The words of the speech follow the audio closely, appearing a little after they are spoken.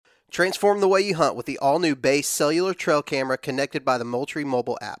Transform the way you hunt with the all-new base cellular trail camera connected by the Moultrie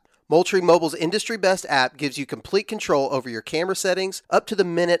mobile app. Moultrie Mobile's industry-best app gives you complete control over your camera settings,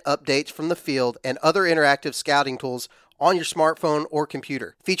 up-to-the-minute updates from the field, and other interactive scouting tools on your smartphone or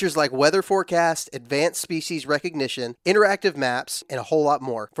computer. Features like weather forecast, advanced species recognition, interactive maps, and a whole lot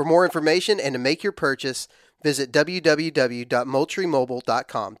more. For more information and to make your purchase, visit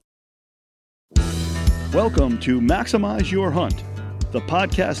www.moultriemobile.com. Welcome to Maximize Your Hunt, the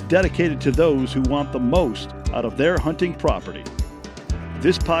podcast dedicated to those who want the most out of their hunting property.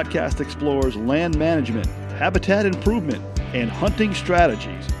 This podcast explores land management, habitat improvement, and hunting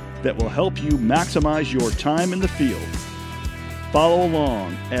strategies that will help you maximize your time in the field. Follow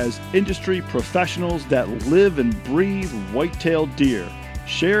along as industry professionals that live and breathe white-tailed deer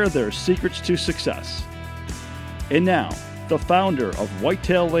share their secrets to success. And now, the founder of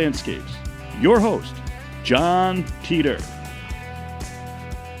Whitetail Landscapes, your host, John Teeter.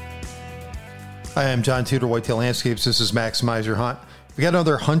 Hi, I'm John Teeter, Whitetail Landscapes. This is Maximize Your Hunt. We got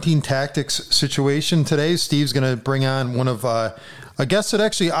another hunting tactics situation today. Steve's going to bring on one of a guest that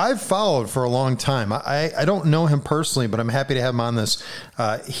actually I've followed for a long time. I don't know him personally, but I'm happy to have him on this.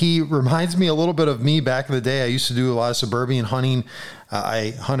 He reminds me a little bit of me back in the day. I used to do a lot of suburban hunting.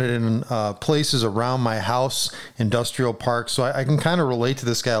 I hunted in places around my house, industrial parks, so I can kind of relate to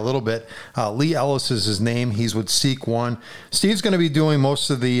this guy a little bit. Lee Ellis is his name. He's with Seek One. Steve's going to be doing most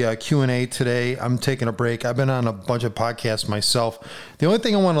of the Q&A today. I'm taking a break. I've been on a bunch of podcasts myself. The only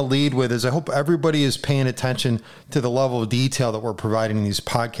thing I want to lead with is I hope everybody is paying attention to the level of detail that we're providing in these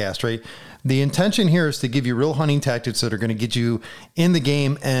podcasts, right? The intention here is to give you real hunting tactics that are going to get you in the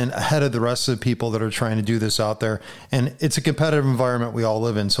game and ahead of the rest of the people that are trying to do this out there. And it's a competitive environment we all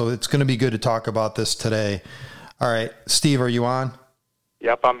live in, so it's going to be good to talk about this today. All right, Steve, are you on?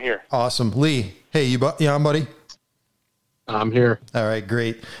 Yep, I'm here. Awesome. Lee, hey, you on, buddy? I'm here. All right,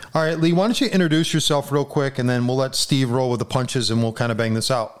 great. All right, Lee, why don't you introduce yourself real quick, and then we'll let Steve roll with the punches, and we'll kind of bang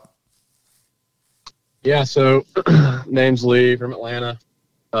this out. Yeah, so name's Lee from Atlanta.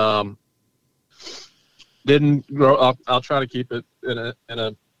 Didn't grow up. I'll try to keep it in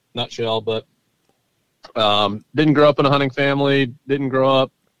a nutshell, but didn't grow up in a hunting family. Didn't grow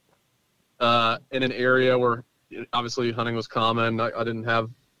up in an area where obviously hunting was common. I didn't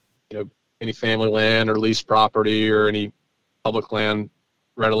have any family land or leased property or any public land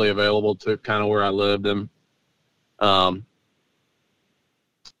readily available to kind of where I lived. And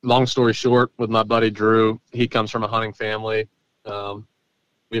long story short, with my buddy Drew, he comes from a hunting family.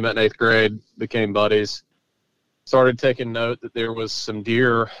 We met in 8th grade, became buddies. Started taking note that there was some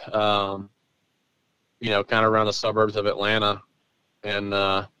deer, kind of around the suburbs of Atlanta. And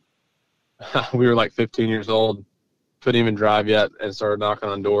we were like 15 years old, couldn't even drive yet, and started knocking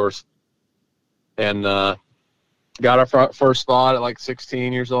on doors. And got our first spot at like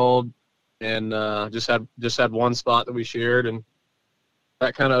 16 years old, and just had one spot that we shared, and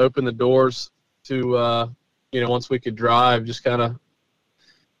that kind of opened the doors to, once we could drive, just kind of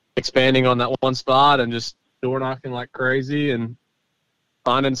expanding on that one spot and just door knocking like crazy and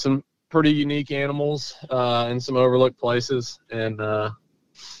finding some pretty unique animals in some overlooked places, and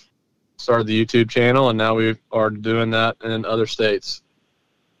started the YouTube channel, and now we are doing that in other states.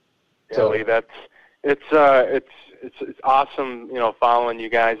 Yeah, so Lee, it's awesome, following you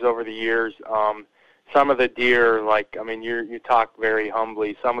guys over the years. Some of the deer, you talk very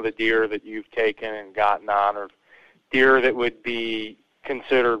humbly. Some of the deer that you've taken and gotten on are deer that would be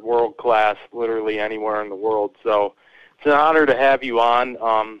considered world-class literally anywhere in the world. So it's an honor to have you on.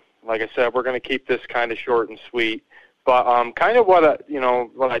 Like I said, we're going to keep this kind of short and sweet. But kind of what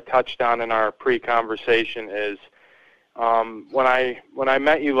I touched on in our pre-conversation is when I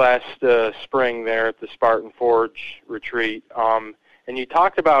met you last spring there at the Spartan Forge retreat, and you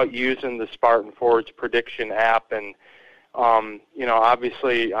talked about using the Spartan Forge prediction app, and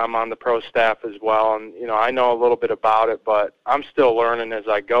obviously I'm on the pro staff as well, and I know a little bit about it, but I'm still learning as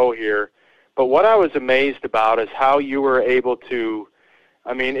I go here. But what I was amazed about is how you were able to,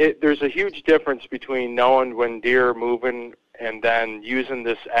 there's a huge difference between knowing when deer are moving and then using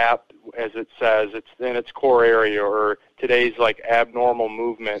this app, as it says, it's in its core area, or today's like abnormal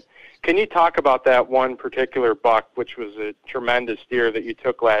movement. Can you talk about that one particular buck, which was a tremendous deer that you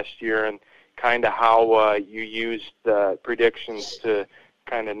took last year, and kind of how you used the predictions to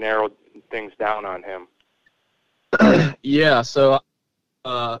kind of narrow things down on him? Yeah, so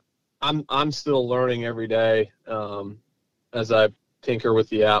I'm still learning every day as I tinker with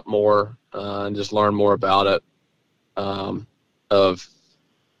the app more and just learn more about it, of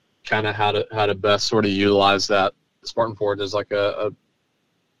kind of how to best sort of utilize that. Spartan Forge is like a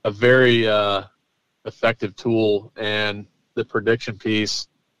very effective tool, and the prediction piece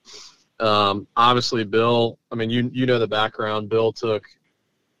Obviously, Bill, I mean, you know the background. Bill took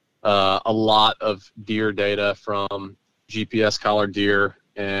a lot of deer data from GPS collared deer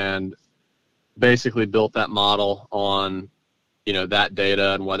and basically built that model on, you know, that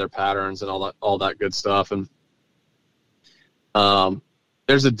data and weather patterns and all that good stuff. And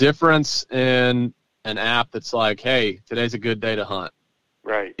there's a difference in an app that's like, hey, today's a good day to hunt.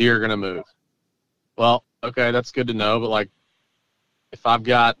 Right. Deer are going to move. Well, okay, that's good to know. But like, if I've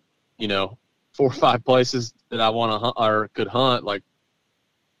got, you know, 4 or 5 places that I want to hunt or could hunt, like,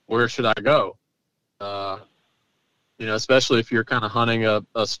 where should I go? You know, especially if you're kind of hunting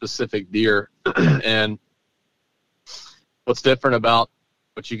a specific deer. And what's different about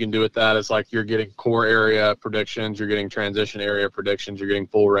what you can do with that is, like, you're getting core area predictions, you're getting transition area predictions, you're getting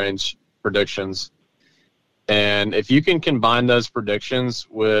full range predictions. And if you can combine those predictions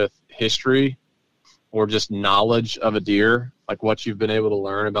with history or just knowledge of a deer, like what you've been able to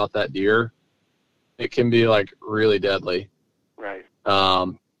learn about that deer, it can be like really deadly. Right.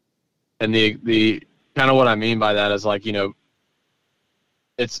 And the kind of what I mean by that is, like, you know,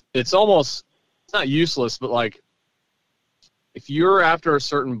 it's almost, it's not useless, but like, if you're after a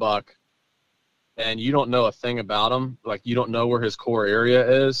certain buck and you don't know a thing about him, like you don't know where his core area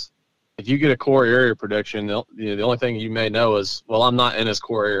is, if you get a core area prediction, the only thing you may know is, well, I'm not in his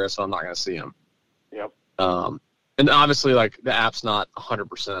core area, so I'm not going to see him. Yep. And obviously, like, the app's not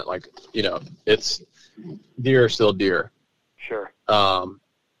 100%. Like, you know, it's deer are still deer. Sure.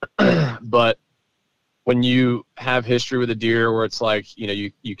 But when you have history with a deer where it's like, you know,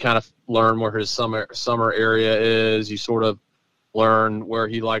 you kind of learn where his summer area is, you sort of learn where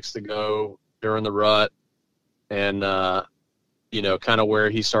he likes to go during the rut, and you know, kind of where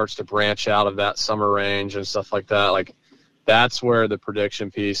he starts to branch out of that summer range and stuff like that. Like, that's where the prediction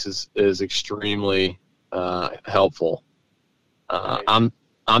piece is extremely helpful. Right.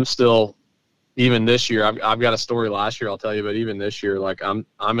 I'm still, even this year, I've got a story last year I'll tell you, but even this year, like, I'm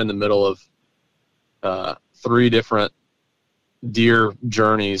in the middle of 3 different deer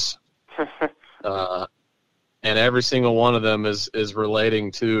journeys, and every single one of them is relating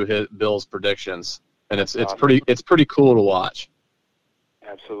to Bill's predictions, and it's pretty cool to watch.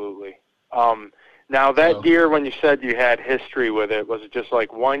 Absolutely. Now that deer, when you said you had history with it, was it just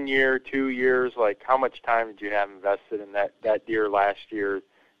like 1 year, 2 years? Like, how much time did you have invested in that deer last year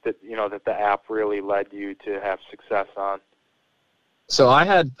that, you know, that the app really led you to have success on? So I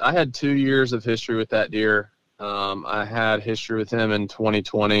had 2 years of history with that deer. I had history with him in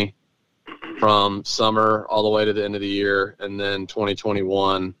 2020 from summer all the way to the end of the year, and then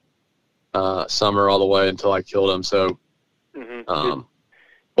 2021 summer all the way until I killed him. So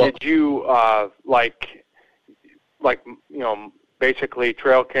did you like you know, basically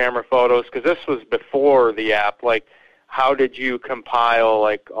trail camera photos, because this was before the app? Like, how did you compile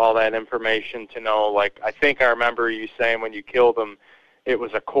like all that information to know? Like, I think I remember you saying when you killed him, it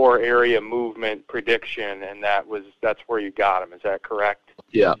was a core area movement prediction, and that's where you got him. Is that correct?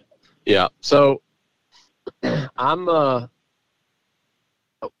 Yeah. So I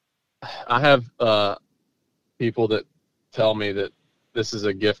have people that tell me that this is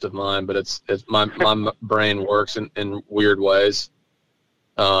a gift of mine, but it's my brain works in weird ways.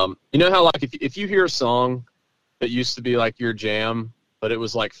 You know how, like, if you hear a song that used to be like your jam, but it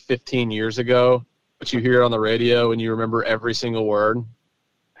was like 15 years ago, but you hear it on the radio and you remember every single word?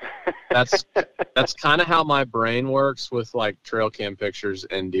 That's kind of how my brain works with, like, trail cam pictures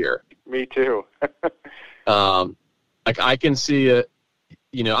and deer. Me too. Like, I can see it,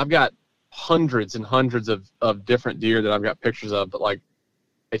 you know, I've got hundreds and hundreds of different deer that I've got pictures of, but, like,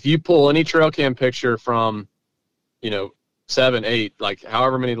 if you pull any trail cam picture from, you know, 7, 8, like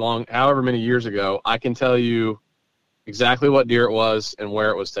however many years ago, I can tell you exactly what deer it was and where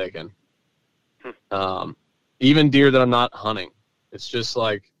it was taken. Even deer that I'm not hunting. It's just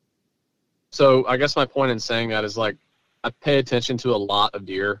like, so I guess my point in saying that is, like, I pay attention to a lot of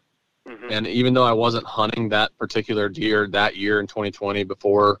deer. And even though I wasn't hunting that particular deer that year in 2020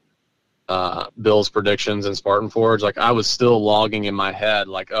 before Bill's predictions and Spartan Forge, like, I was still logging in my head,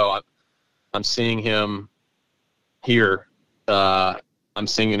 like, oh, I'm seeing him here. I'm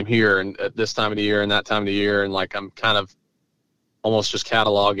seeing him here and at this time of the year and that time of the year. And, like, I'm kind of almost just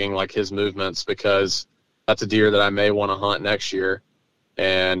cataloging, like, his movements, because that's a deer that I may want to hunt next year.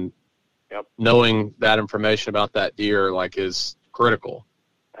 And knowing that information about that deer, like, is critical.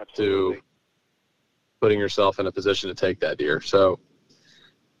 Absolutely. To putting yourself in a position to take that deer. So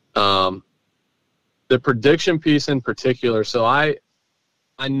the prediction piece in particular, so I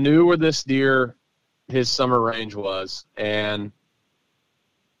knew where this deer, his summer range was, and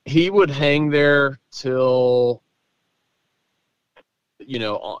he would hang there till, you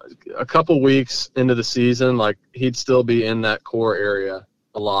know, a couple weeks into the season, like he'd still be in that core area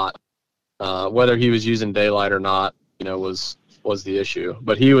a lot. Whether he was using daylight or not, you know, was the issue.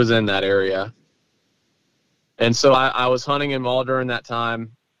 But he was in that area. And so I was hunting him all during that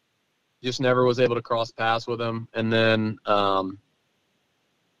time. Just never was able to cross paths with him. And then,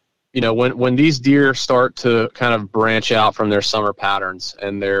 you know, when these deer start to kind of branch out from their summer patterns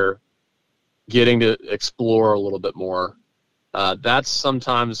and they're getting to explore a little bit more, that's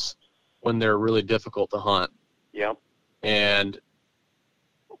sometimes when they're really difficult to hunt. Yep. And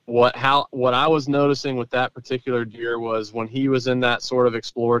what I was noticing with that particular deer was when he was in that sort of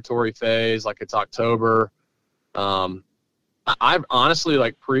exploratory phase, like it's October, I've honestly,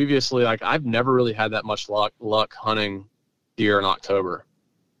 like previously, like I've never really had that much luck hunting deer in October.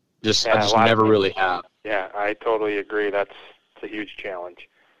 I just never really have. Yeah, I totally agree. It's a huge challenge.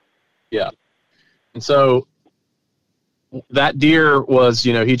 Yeah. And so that deer was,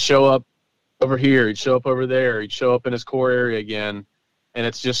 you know, he'd show up over here, he'd show up over there, he'd show up in his core area again. And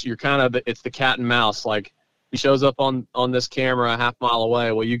it's just, it's the cat and mouse. Like he shows up on this camera a half mile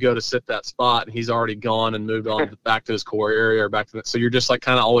away. Well, you go to sit that spot and he's already gone and moved on back to his core area or back to so you're just like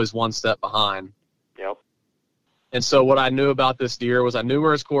kind of always one step behind. Yep. And so what I knew about this deer was I knew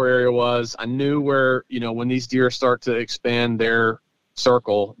where his core area was. I knew where, you know, when these deer start to expand their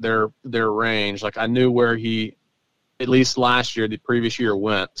circle, their range, like I knew where he, at least last year, the previous year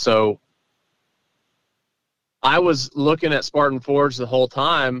went. So I was looking at Spartan Forge the whole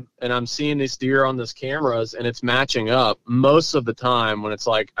time, and I'm seeing these deer on these cameras, and it's matching up. Most of the time when it's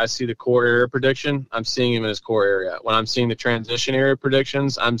like I see the core area prediction, I'm seeing him in his core area. When I'm seeing the transition area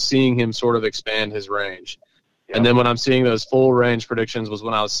predictions, I'm seeing him sort of expand his range. Yep. And then when I'm seeing those full range predictions was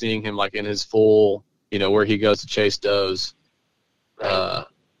when I was seeing him like in his full, you know, where he goes to chase does type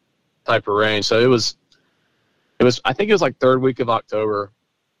of range. So it was I think it was like third week of October.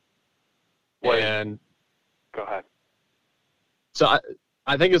 Wait. And go ahead. So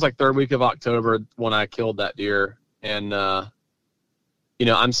I think it was like third week of October when I killed that deer. And, you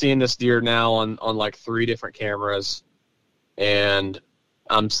know, I'm seeing this deer now on like 3 different cameras, and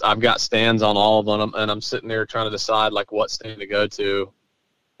I've got stands on all of them, and I'm sitting there trying to decide like what stand to go to.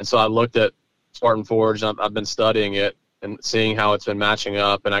 And so I looked at Spartan Forge, and I've been studying it and seeing how it's been matching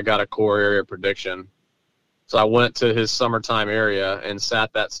up, and I got a core area prediction. So I went to his summertime area and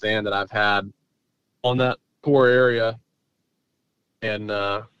sat that stand that I've had on that core area, and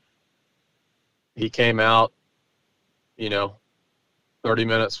he came out, you know, 30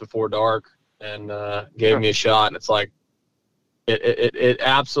 minutes before dark and gave me a shot. And it's like it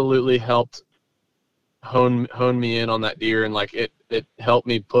absolutely helped hone me in on that deer, and like it helped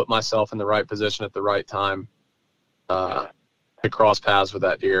me put myself in the right position at the right time to cross paths with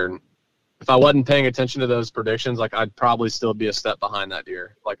that deer. And if I wasn't paying attention to those predictions, like I'd probably still be a step behind that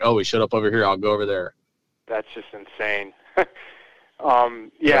deer. Like, oh, he showed up over here, I'll go over there. That's just insane.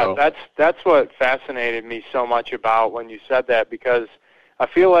 That's what fascinated me so much about when you said that, because I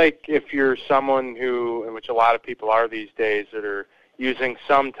feel like if you're someone who, and which a lot of people are these days, that are using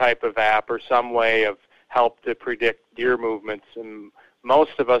some type of app or some way of help to predict deer movements, and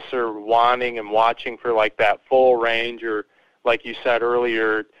most of us are wanting and watching for like that full range, or like you said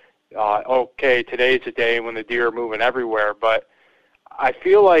earlier, okay, today's a day when the deer are moving everywhere. But I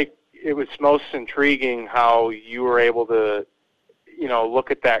feel like it was most intriguing how you were able to, you know,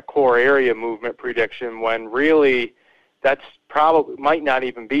 look at that core area movement prediction when really that's probably might not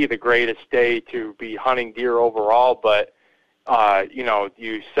even be the greatest day to be hunting deer overall. But you know,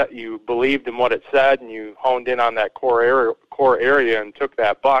 you believed in what it said, and you honed in on that core area and took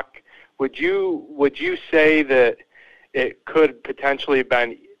that buck. Would you say that it could potentially have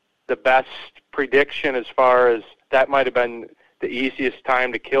been the best prediction, as far as that might have been the easiest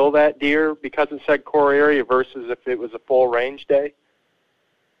time to kill that deer because it said core area, versus if it was a full range day?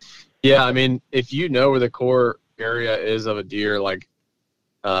 Yeah, I mean, if you know where the core area is of a deer, like,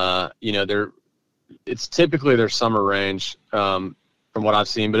 you know, it's typically their summer range, from what I've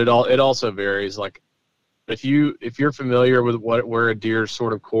seen, but it also varies. Like, if you're familiar with where a deer's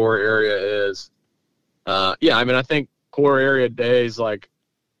sort of core area is, yeah, I mean, I think core area days, like,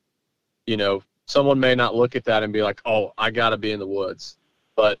 you know, someone may not look at that and be like, oh, I got to be in the woods.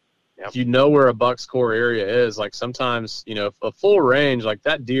 But if you know where a buck's core area is, like sometimes, you know, a full range, like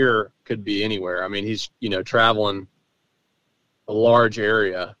that deer could be anywhere. I mean, he's, you know, traveling a large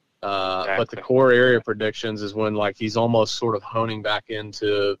area. Exactly. But the core area predictions is when like he's almost sort of honing back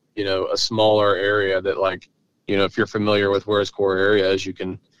into, you know, a smaller area that, like, you know, if you're familiar with where his core area is, you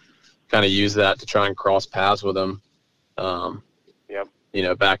can kind of use that to try and cross paths with him. You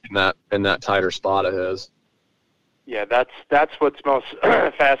know, back in that tighter spot of his. Yeah, that's what's most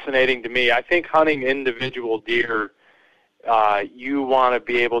fascinating to me. I think hunting individual deer, you want to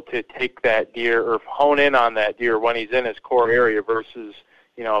be able to take that deer or hone in on that deer when he's in his core area versus,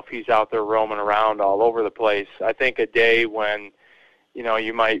 if he's out there roaming around all over the place. I think a day when,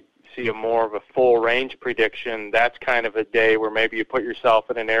 you might see a more of a full range prediction, that's kind of a day where maybe you put yourself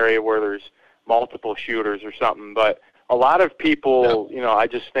in an area where there's multiple shooters or something. But a lot of people, I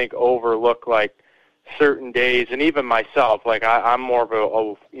just think overlook like certain days, and even myself, like I'm more of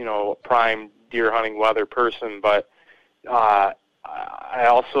a prime deer hunting weather person, but I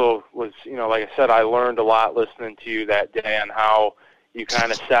also was, like I said, I learned a lot listening to you that day on how you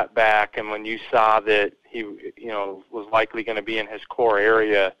kind of sat back, and when you saw that he, was likely going to be in his core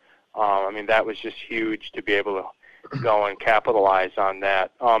area, that was just huge to be able to go and capitalize on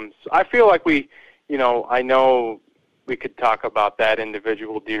that. So I feel like I know we could talk about that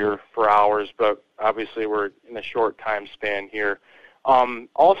individual deer for hours, but obviously we're in a short time span here.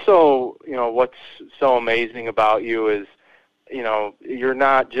 Also, what's so amazing about you is, you're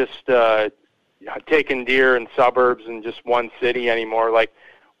not just taking deer in suburbs in just one city anymore. Like,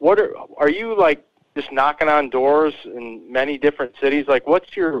 are you like just knocking on doors in many different cities? Like,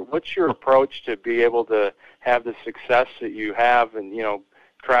 what's your approach to be able to have the success that you have, and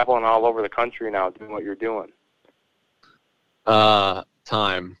traveling all over the country now doing what you're doing?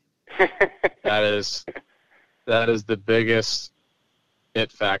 Time. That is the biggest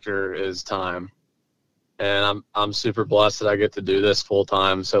it factor, is time. And I'm super blessed that I get to do this full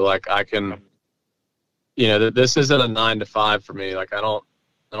time. So like I can, this isn't a 9 to 5 for me. Like I don't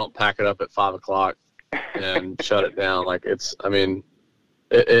pack it up at 5 o'clock and shut it down. Like it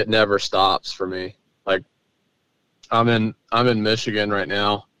never stops for me. Like I'm in Michigan right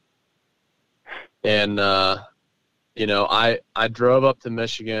now, and I drove up to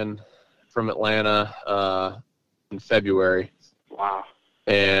Michigan from Atlanta in February. Wow.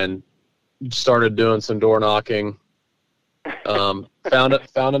 And started doing some door knocking. Found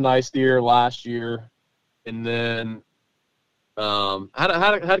a nice deer last year, and then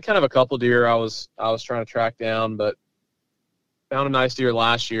had kind of a couple deer I was trying to track down, but found a nice deer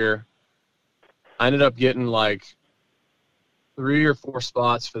last year. I ended up getting like 3 or 4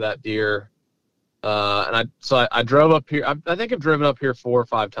 spots for that deer. And I drove up here. I think I've driven up here 4 or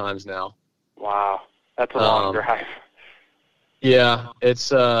 5 times now. Wow. That's a long drive. Yeah,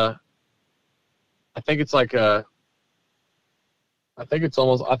 it's I think I'm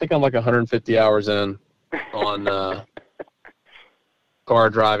like 150 hours in on car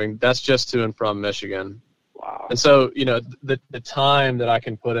driving. That's just to and from Michigan. Wow. And so, the time that I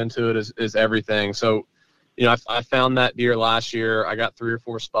can put into it is everything. So, I found that deer last year. I got 3 or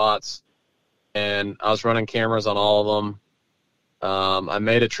 4 spots, and I was running cameras on all of them. I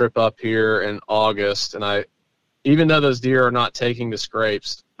made a trip up here in August, and even though those deer are not taking the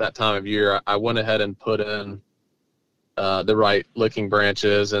scrapes that time of year, I went ahead and put in the right licking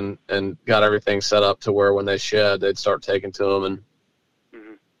branches and got everything set up to where when they shed, they'd start taking to them.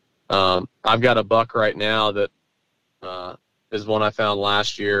 And I've got a buck right now that is one I found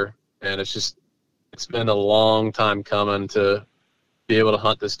last year, and it's been a long time coming to be able to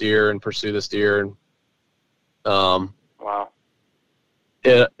hunt this deer and pursue this deer. And wow.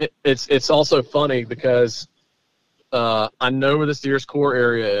 It's also funny because I know where this deer's core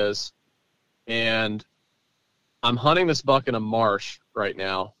area is, and I'm hunting this buck in a marsh right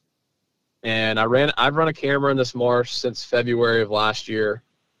now. And I've run a camera in this marsh since February of last year,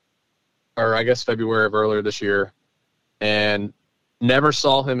 or I guess February of earlier this year, and never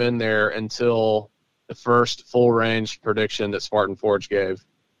saw him in there until the first full range prediction that Spartan Forge gave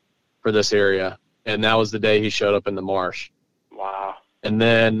for this area. And that was the day he showed up in the marsh. Wow. And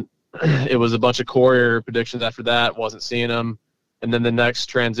then it was a bunch of core area predictions after that, wasn't seeing him. And then the next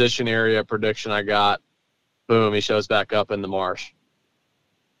transition area prediction I got, boom, he shows back up in the marsh.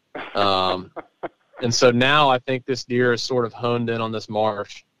 And so now I think this deer is sort of honed in on this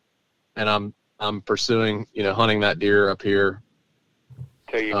marsh, and I'm pursuing, hunting that deer up here.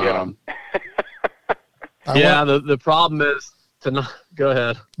 Till you get him. The problem is to not go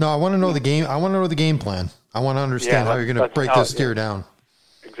ahead. No, I want to know the game. I want to know the game plan. I want to understand how you're going to break this deer down.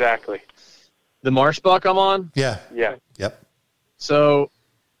 Exactly. The marsh buck I'm on? Yeah. Yeah. Yep. So,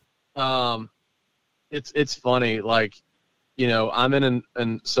 it's funny. Like, I'm in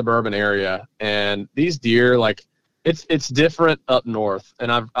a suburban area, and these deer, like, it's different up north,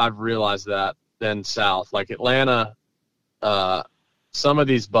 and I've realized that than south. Like Atlanta, some of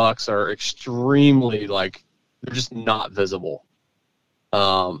these bucks are extremely, like, they're just not visible.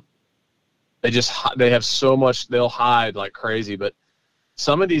 They have so much, they'll hide like crazy, but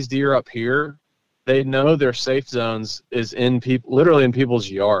some of these deer up here, they know their safe zones is literally in people's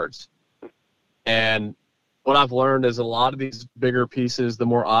yards. And what I've learned is a lot of these bigger pieces, the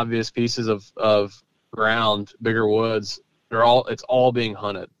more obvious pieces of ground, bigger woods, it's all being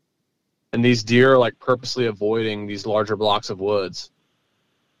hunted. And these deer are like purposely avoiding these larger blocks of woods.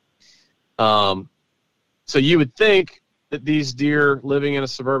 So you would think that these deer living in a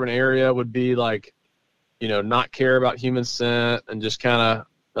suburban area would be like, not care about human scent and just kind of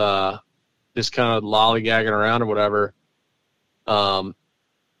lollygagging around or whatever. And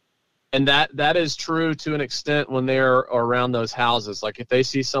that is true to an extent when they're around those houses. Like if they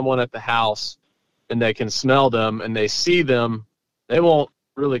see someone at the house and they can smell them and they see them, they won't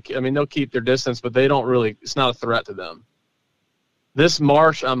really, they'll keep their distance, but they don't really, it's not a threat to them. This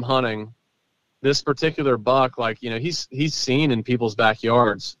marsh I'm hunting, this particular buck, he's seen in people's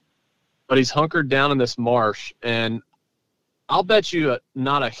backyards, but he's hunkered down in this marsh, and I'll bet you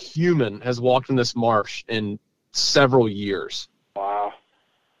not a human has walked in this marsh in several years. Wow.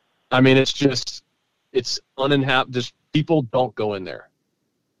 It's uninhabited. Just people don't go in there.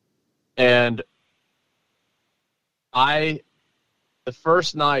 And the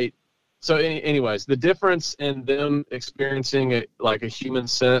first night, so anyways, the difference in them experiencing a human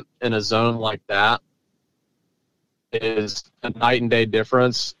scent in a zone like that is a night and day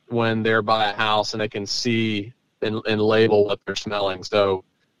difference when they're by a house and they can see and label what they're smelling. So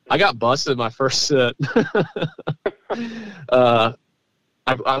I got busted my first sit. I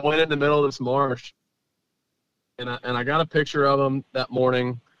went in the middle of this marsh, and I got a picture of him that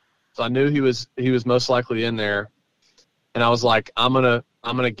morning, so I knew he was most likely in there. And I was like, I'm gonna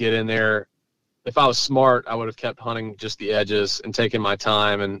get in there. If I was smart, I would have kept hunting just the edges and taken my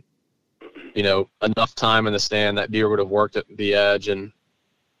time, and enough time in the stand that deer would have worked at the edge, and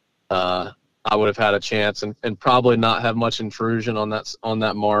I would have had a chance and probably not have much intrusion on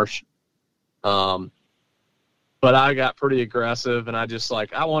that marsh. But I got pretty aggressive, and I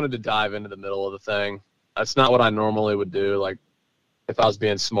wanted to dive into the middle of the thing. That's not what I normally would do, like if I was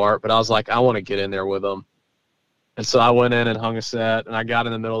being smart, but I was like, I want to get in there with them. And so I went in and hung a set, and I got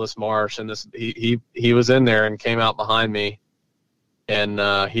in the middle of this marsh, and he was in there and came out behind me,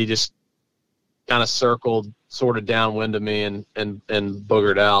 and he just kind of circled sort of downwind of me and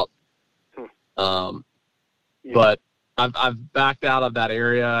boogered out. But I've backed out of that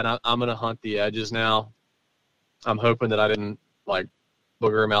area, and I'm going to hunt the edges now. I'm hoping that I didn't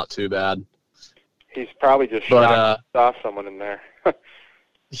booger him out too bad. He's probably just saw someone in there.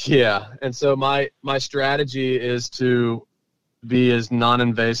 Yeah, and so my strategy is to be as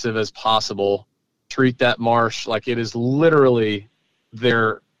non-invasive as possible. Treat that marsh like it is literally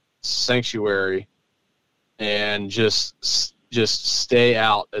their sanctuary, and just stay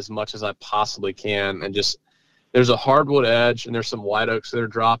out as much as I possibly can. And there's a hardwood edge, and there's some white oaks that are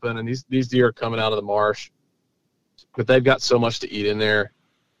dropping, and these deer are coming out of the marsh, but they've got so much to eat in there.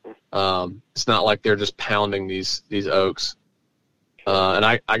 It's not like they're just pounding these oaks. And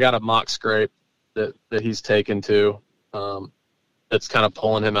I got a mock scrape that he's taken to, that's kind of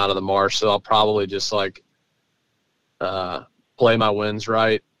pulling him out of the marsh. So I'll probably just play my winds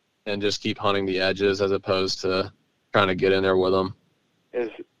right and just keep hunting the edges as opposed to trying to get in there with him. Is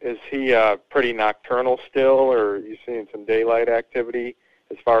he pretty nocturnal still, or are you seeing some daylight activity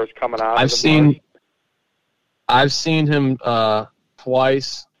as far as coming out of the marsh? I've seen him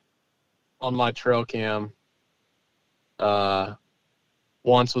twice on my trail cam.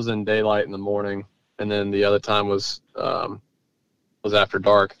 Once was in daylight in the morning, and then the other time was after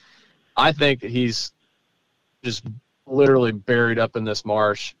dark. I think that he's just literally buried up in this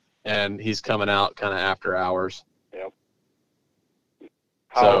marsh, and he's coming out kind of after hours. Yep.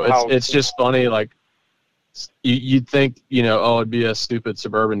 It's just funny. Like you'd think, it'd be a stupid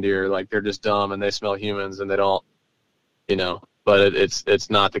suburban deer, like they're just dumb and they smell humans and they don't, but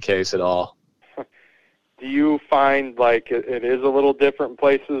it's not the case at all. Do you find it is a little different in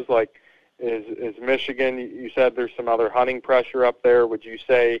places? Like, is Michigan? You said there's some other hunting pressure up there. Would you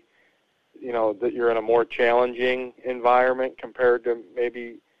say, that you're in a more challenging environment compared to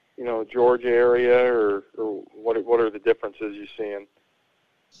maybe, Georgia area, or what are the differences you're seeing?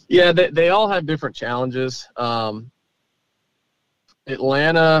 Yeah, they all have different challenges.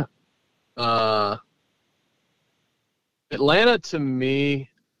 Atlanta to me,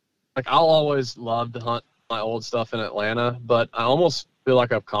 I'll always love to hunt my old stuff in Atlanta, but I almost feel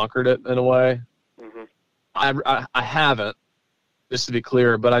like I've conquered it in a way. Mm-hmm. I haven't, just to be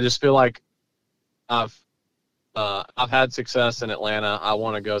clear, but I just feel like I've had success in Atlanta. I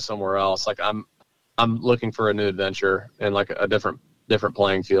want to go somewhere else. I'm looking for a new adventure and a different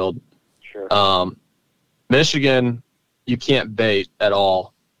playing field. Sure. Michigan, you can't bait at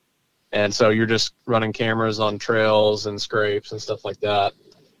all. And so you're just running cameras on trails and scrapes and stuff like that.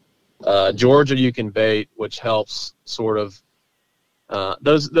 Georgia, you can bait, which helps sort of.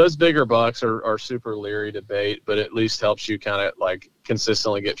 Those bigger bucks are super leery to bait, but at least helps you kind of like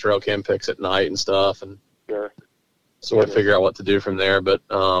consistently get trail cam picks at night and stuff, and sort of figure out what to do from there. But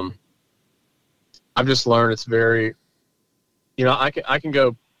I've just learned it's very, I can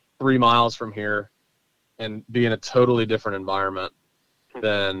go 3 miles from here and be in a totally different environment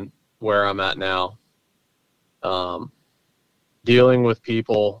than where I'm at now. Dealing with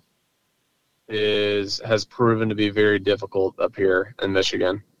people has proven to be very difficult up here in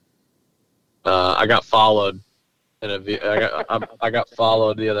Michigan. I got followed I got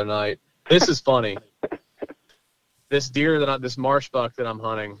followed the other night. This is funny. This deer this marsh buck that I'm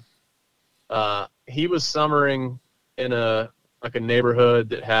hunting, he was summering in a neighborhood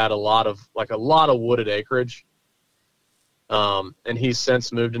that had a lot of wooded acreage. And he's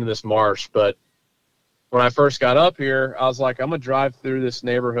since moved into this marsh. But when I first got up here, I was like, I'm going to drive through this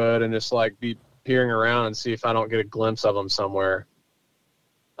neighborhood and just like be peering around and see if I don't get a glimpse of him somewhere.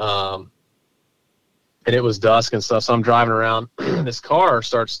 And it was dusk and stuff. So I'm driving around and this car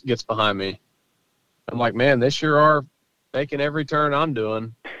gets behind me. I'm like, man, they sure are making every turn I'm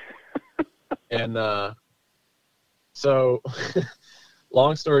doing. And, so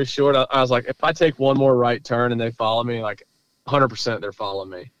long story short, I was like, if I take one more right turn and they follow me, like 100% they're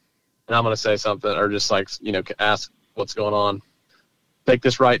following me. And I'm going to say something or just like, ask what's going on. Take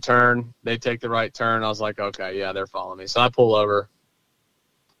this right turn. They take the right turn. I was like, okay, yeah, they're following me. So I pull over.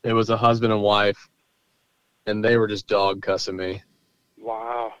 It was a husband and wife, and they were just dog cussing me.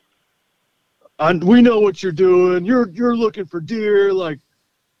 Wow. We know what you're doing. You're looking for deer. Like,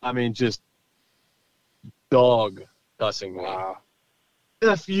 just dog cussing me. Wow.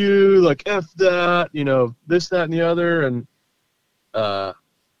 F you, like F that, this, that, and the other. And the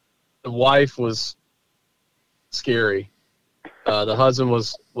wife was scary. The husband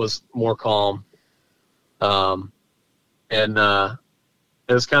was more calm. And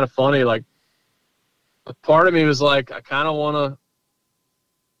it was kind of funny. Like, a part of me was like, I kind of want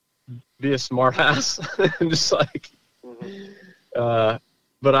to be a smart ass and just like,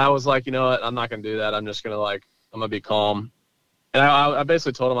 but I was like, you know what? I'm not going to do that. I'm just going to I'm going to be calm. And I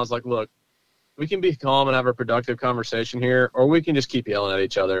basically told him, I was like, look, we can be calm and have a productive conversation here, or we can just keep yelling at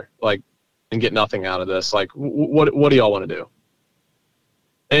each other, and get nothing out of this. Like, what do y'all want to do?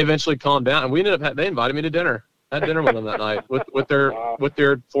 They eventually calmed down, and we ended up. They invited me to dinner. I had dinner with them that night with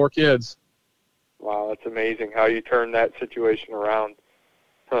their 4 kids. Wow, that's amazing how you turned that situation around.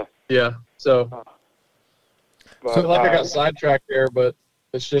 Huh. Yeah. So I feel like I got sidetracked there, but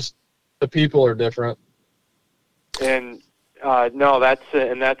it's just the people are different. And no, that's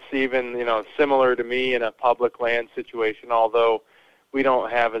even similar to me in a public land situation. Although we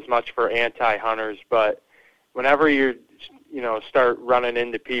don't have as much for anti-hunters, but whenever you start running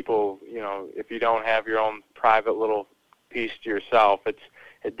into people, if you don't have your own private little piece to yourself,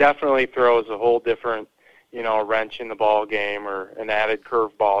 it definitely throws a whole different wrench in the ball game or an added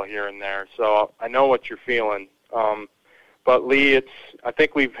curveball here and there. So I know what you're feeling. But Lee, I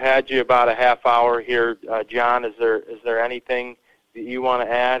think we've had you about a half hour here. John, is there anything that you want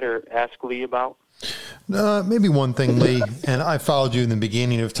to add or ask Lee about? Maybe one thing, Lee, and I followed you in the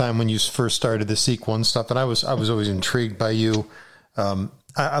beginning of time when you first started the Seek One stuff, and I was always intrigued by you.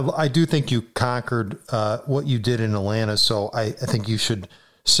 I do think you conquered what you did in Atlanta, so I think you should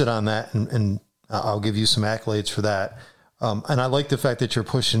sit on that, and I'll give you some accolades for that. And I like the fact that you're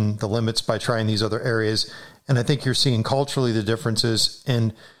pushing the limits by trying these other areas. And I think you're seeing culturally the differences,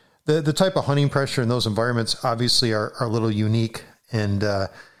 and the type of hunting pressure in those environments obviously are a little unique. And,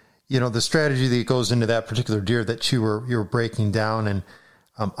 the strategy that goes into that particular deer that you were breaking down. And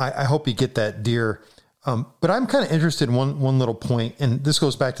I hope you get that deer. But I'm kind of interested in one little point, and this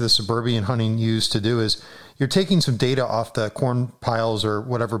goes back to the suburban hunting you used to do, is you're taking some data off the corn piles or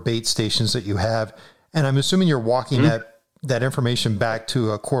whatever bait stations that you have. And I'm assuming you're walking that information back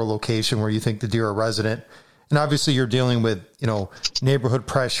to a core location where you think the deer are resident. And obviously you're dealing with, neighborhood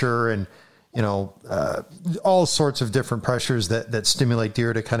pressure and, all sorts of different pressures that stimulate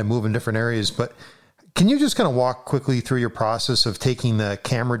deer to kind of move in different areas. But can you just kind of walk quickly through your process of taking the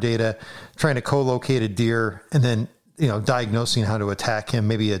camera data, trying to co-locate a deer, and then, diagnosing how to attack him,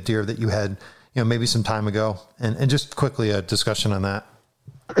 maybe a deer that you had, maybe some time ago, and just quickly a discussion on that.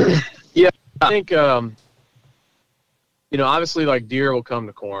 Yeah, I think, obviously like deer will come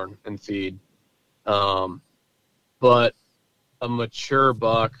to corn and feed. But a mature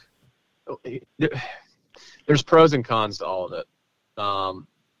buck, there's pros and cons to all of it.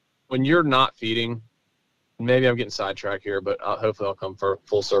 When you're not feeding, maybe I'm getting sidetracked here, but hopefully I'll come for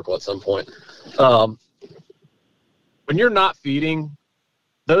full circle at some point. When you're not feeding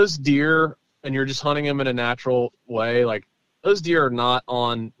those deer and you're just hunting them in a natural way, like those deer are not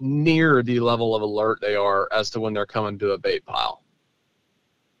on near the level of alert they are as to when they're coming to a bait pile.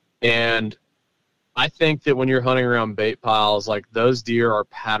 And I think that when you're hunting around bait piles, like those deer are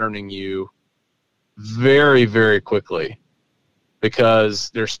patterning you very, very quickly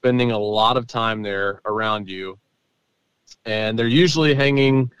because they're spending a lot of time there around you. And they're usually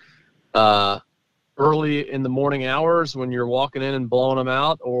hanging early in the morning hours when you're walking in and blowing them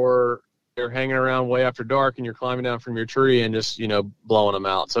out, or they're hanging around way after dark and you're climbing down from your tree and just, blowing them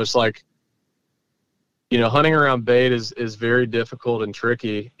out. So it's like, hunting around bait is very difficult and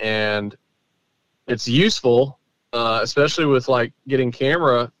tricky, and it's useful, especially with like getting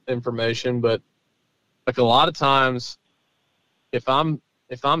camera information. But like a lot of times if I'm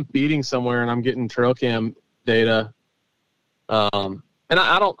feeding somewhere and I'm getting trail cam data, and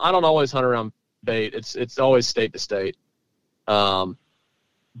I don't always hunt around bait. It's always state to state.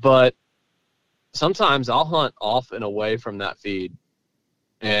 But sometimes I'll hunt off and away from that feed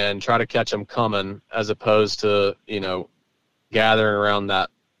and try to catch them coming, as opposed to, gathering around that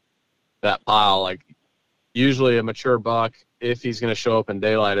pile. Like usually a mature buck, if he's going to show up in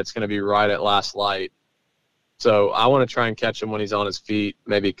daylight, it's going to be right at last light. So I want to try and catch him when he's on his feet,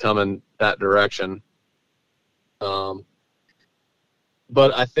 maybe coming that direction. But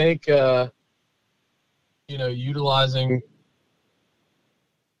I think, utilizing,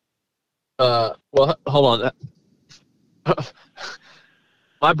 well, hold on.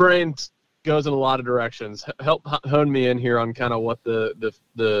 My brain goes in a lot of directions. Help hone me in here on kind of what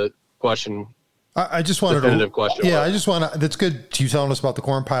the question. I just wanted definitive question. Yeah, I just want to. That's good. You telling us about the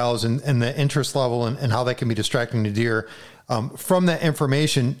corn piles and the interest level and how that can be distracting to deer. From that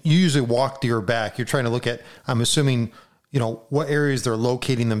information, you usually walk deer back. You're trying to look at, I'm assuming, what areas they're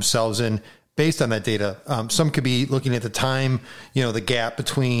locating themselves in based on that data. Some could be looking at the time, the gap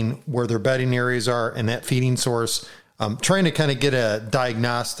between where their bedding areas are and that feeding source. Trying to kind of get a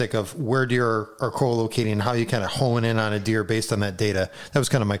diagnostic of where deer are co-locating and how you kind of hone in on a deer based on that data. That was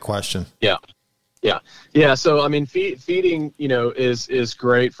kind of my question. Yeah. So, I mean, feeding, is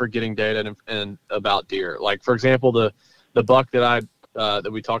great for getting data and about deer. Like, for example, the buck that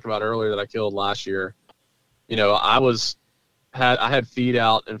that we talked about earlier that I killed last year, I had feed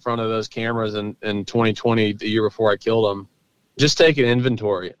out in front of those cameras in 2020, the year before I killed him. Just take an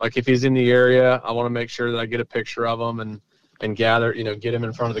inventory. Like if he's in the area, I want to make sure that I get a picture of him and gather, get him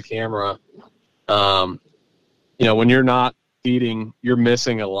in front of the camera. When you're not feeding, you're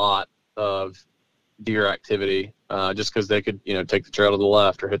missing a lot of deer activity, just because they could, take the trail to the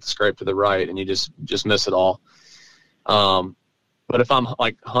left or hit the scrape to the right, and you just miss it all. But if I'm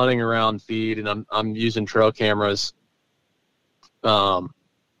like hunting around feed and I'm using trail cameras,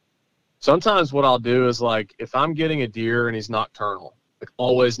 sometimes what I'll do is, like, if I'm getting a deer and he's nocturnal, like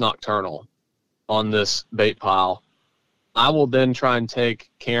always nocturnal on this bait pile, I will then try and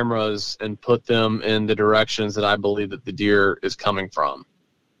take cameras and put them in the directions that I believe that the deer is coming from.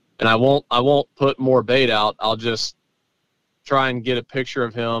 And I won't put more bait out. I'll just try and get a picture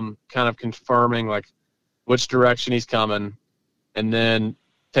of him kind of confirming like which direction he's coming, and then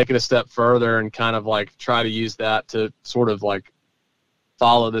take it a step further and kind of like try to use that to sort of like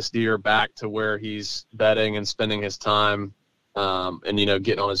follow this deer back to where he's bedding and spending his time, and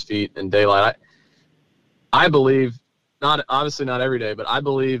getting on his feet in daylight. I believe, obviously not every day, but I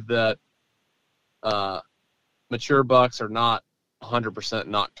believe that mature bucks are not 100%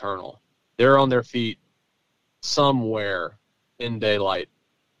 nocturnal. They're on their feet somewhere in daylight.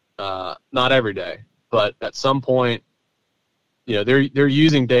 Not every day, but at some point, they're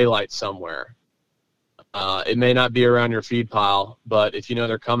using daylight somewhere. It may not be around your feed pile, but if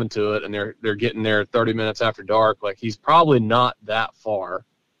they're coming to it and they're getting there 30 minutes after dark, like he's probably not that far.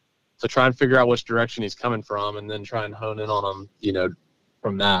 So try and figure out which direction he's coming from, and then try and hone in on him,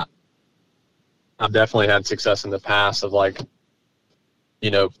 from that. I've definitely had success in the past of like,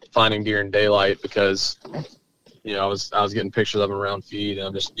 finding deer in daylight because, I was getting pictures of them around feed, and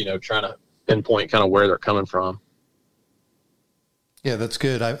I'm just, trying to pinpoint kind of where they're coming from. Yeah, that's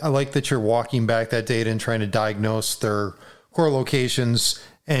good. I like that you're walking back that data and trying to diagnose their core locations.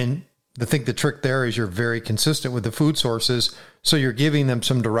 And I think the trick there is you're very consistent with the food sources. So you're giving them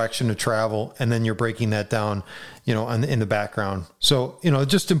some direction to travel, and then you're breaking that down, in the background. So,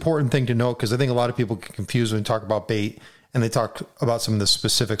 just important thing to note, because I think a lot of people get confused when they talk about bait and they talk about some of the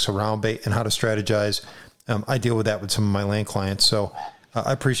specifics around bait and how to strategize. I deal with that with some of my land clients. So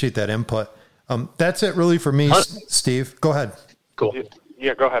I appreciate that input. That's it really for me, Steve. Go ahead. Cool.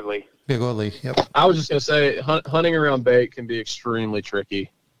 Yeah, go ahead, Lee. Yeah, go ahead, Lee. Yep. I was just going to say hunting around bait can be extremely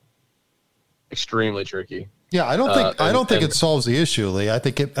tricky. Extremely tricky. Yeah, I don't think it solves the issue, Lee. I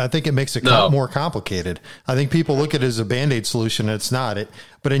think it makes it more complicated. I think people look at it as a Band-Aid solution, and it's not.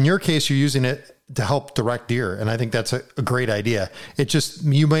 But in your case, you're using it to help direct deer, and I think that's a great idea. It just,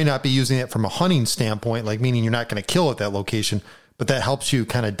 you may not be using it from a hunting standpoint, like meaning you're not going to kill at that location, but that helps you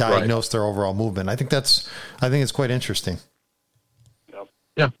kind of diagnose their overall movement. I think it's quite interesting. Yep.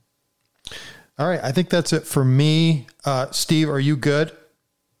 Yeah. All right, I think that's it for me. Steve, are you good?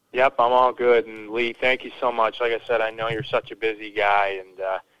 Yep, I'm all good. And Lee, thank you so much. Like I said, I know you're such a busy guy, and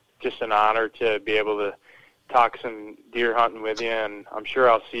just an honor to be able to talk some deer hunting with you. And I'm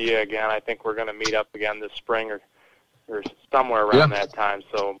sure I'll see you again. I think we're going to meet up again this spring or somewhere around that time.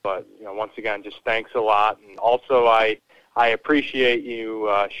 So, but once again, just thanks a lot. And also, I appreciate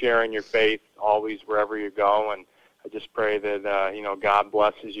you sharing your faith always wherever you go. And I just pray that God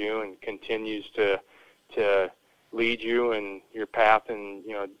blesses you and continues to lead you in your path and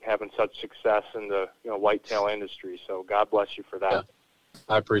having such success in the whitetail industry. So God bless you for that. Yeah.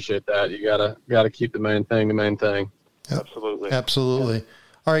 I appreciate that. You gotta keep the main thing the main thing. Yep. Absolutely. Yep.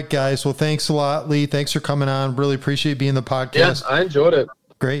 All right, guys. Well, thanks a lot, Lee. Thanks for coming on. Really appreciate being the podcast. Yes, I enjoyed it.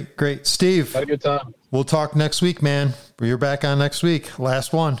 Great. Steve, had a good time. We'll talk next week, man. You're back on next week.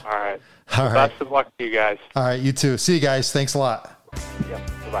 Last one. All right. All right. Best of luck to you guys. All right. You too. See you guys. Thanks a lot.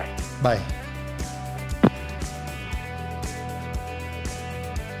 Yep. Bye. Bye.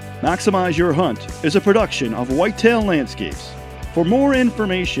 Maximize Your Hunt is a production of Whitetail Landscapes. For more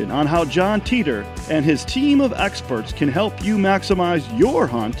information on how John Teeter and his team of experts can help you maximize your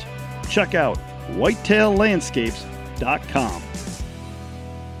hunt, check out whitetaillandscapes.com.